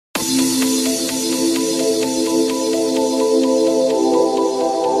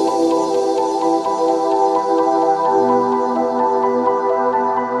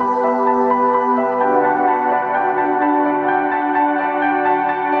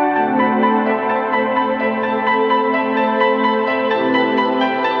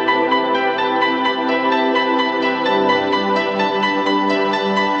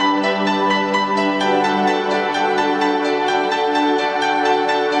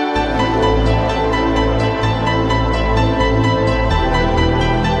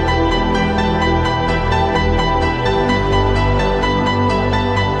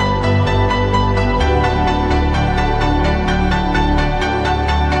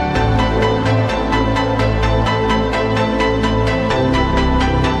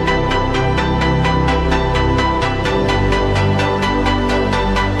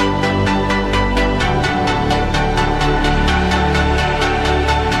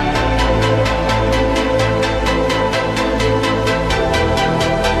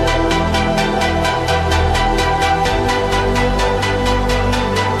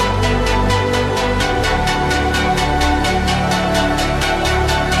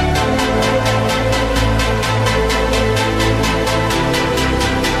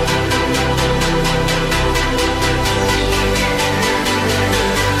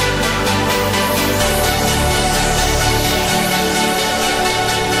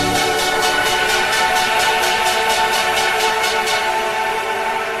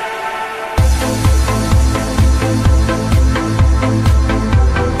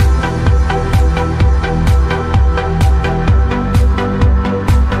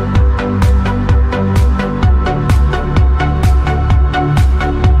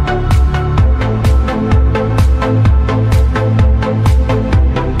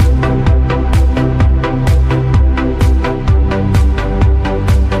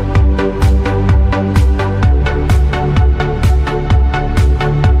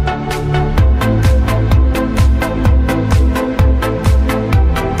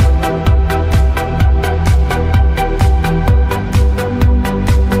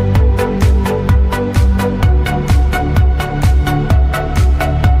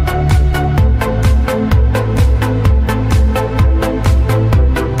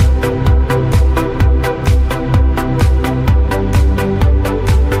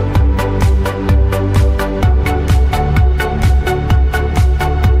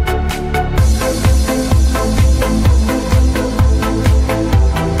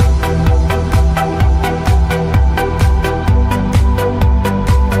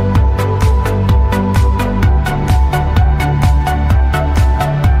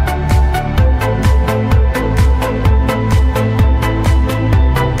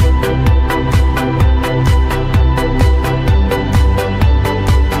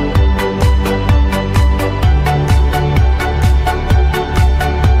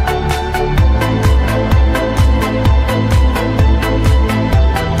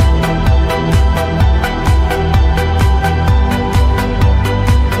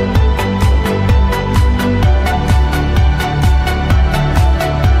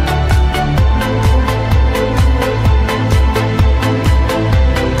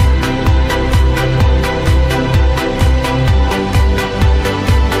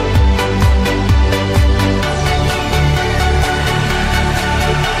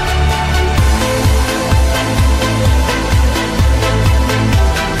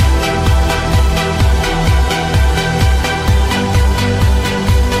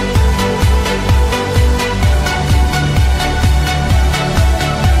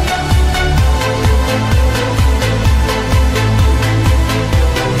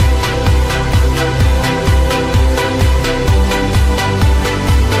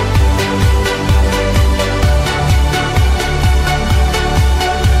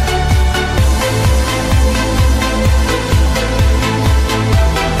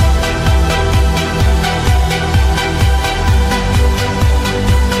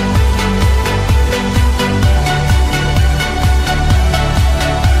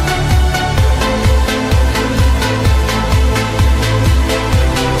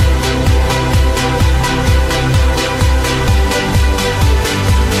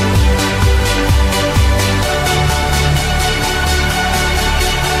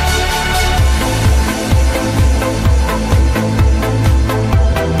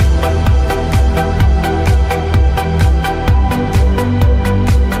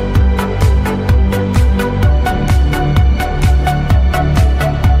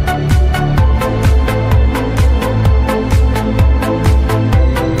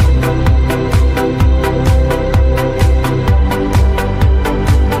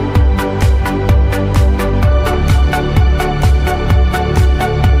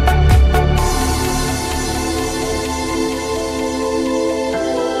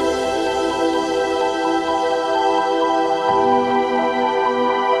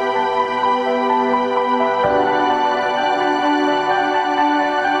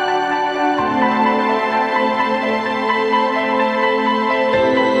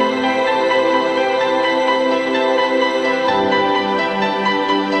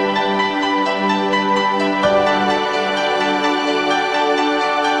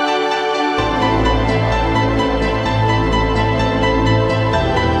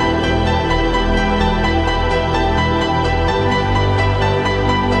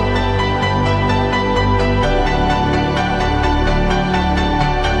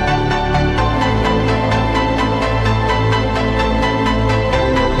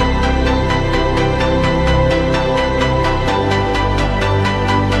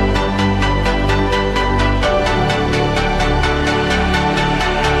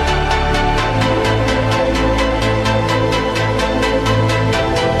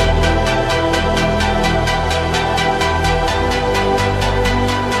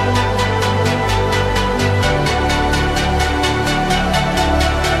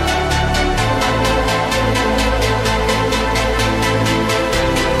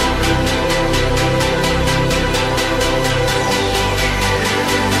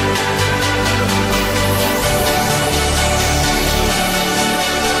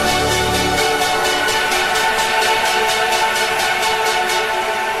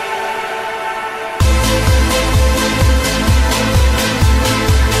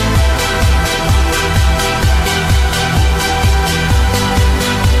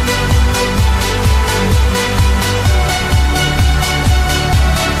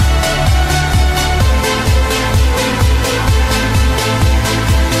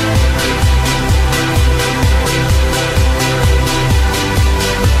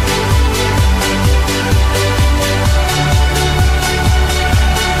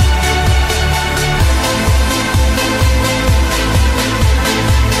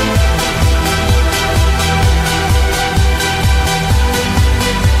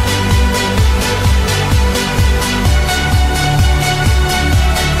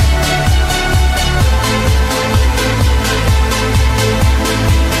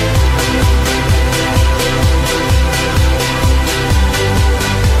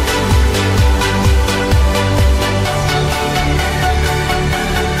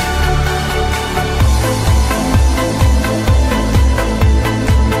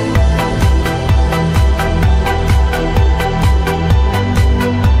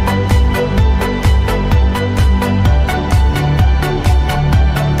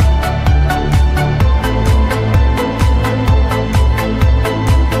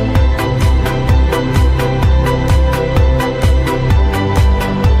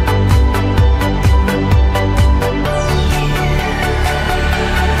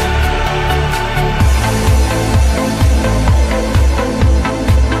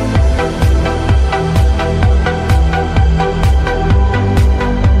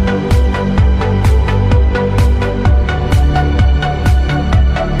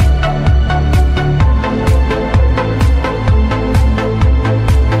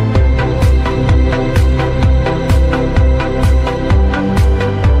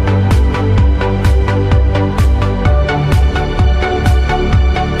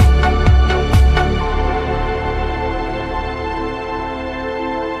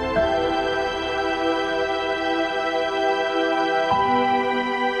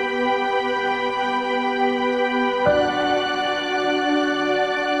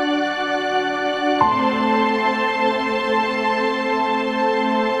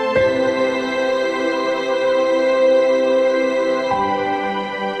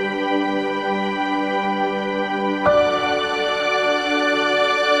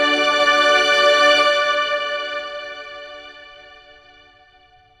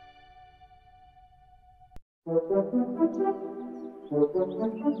Should've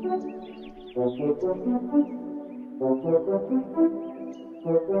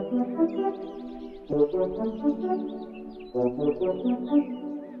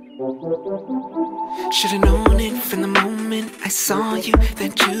known it from the moment I saw you,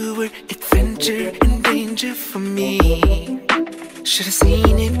 that you were adventure and danger for me. Should've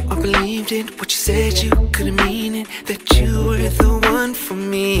seen it or believed it, what you said, you couldn't mean it, that you were the one for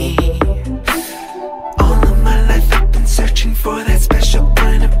me. All of my life I've been searching for that special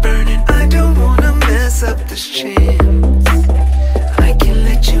kind of burning. I don't wanna mess up this chance. I can't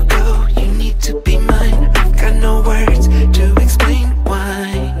let you go, you need to be mine. I've got no words to explain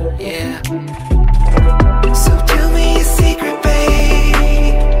why, yeah. So tell me a secret,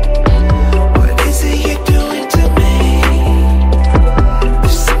 babe. What is it you're doing to me?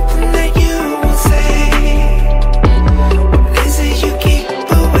 There's something that you won't say. What is it you keep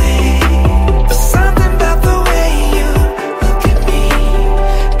away? There's something about the way you look at me,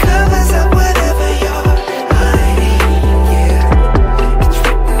 covers up whatever you're hiding, yeah. It's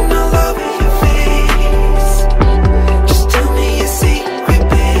written all over your face. Just tell me a secret,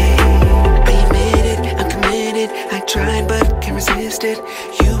 babe. I admit it, I'm committed. I tried but can't resist it.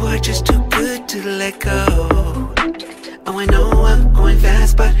 You are just too good to let go. Oh, I know I'm going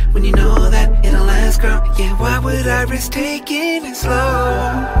fast, but when you know that it'll last, girl, yeah, why would I risk taking it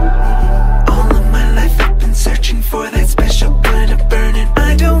slow?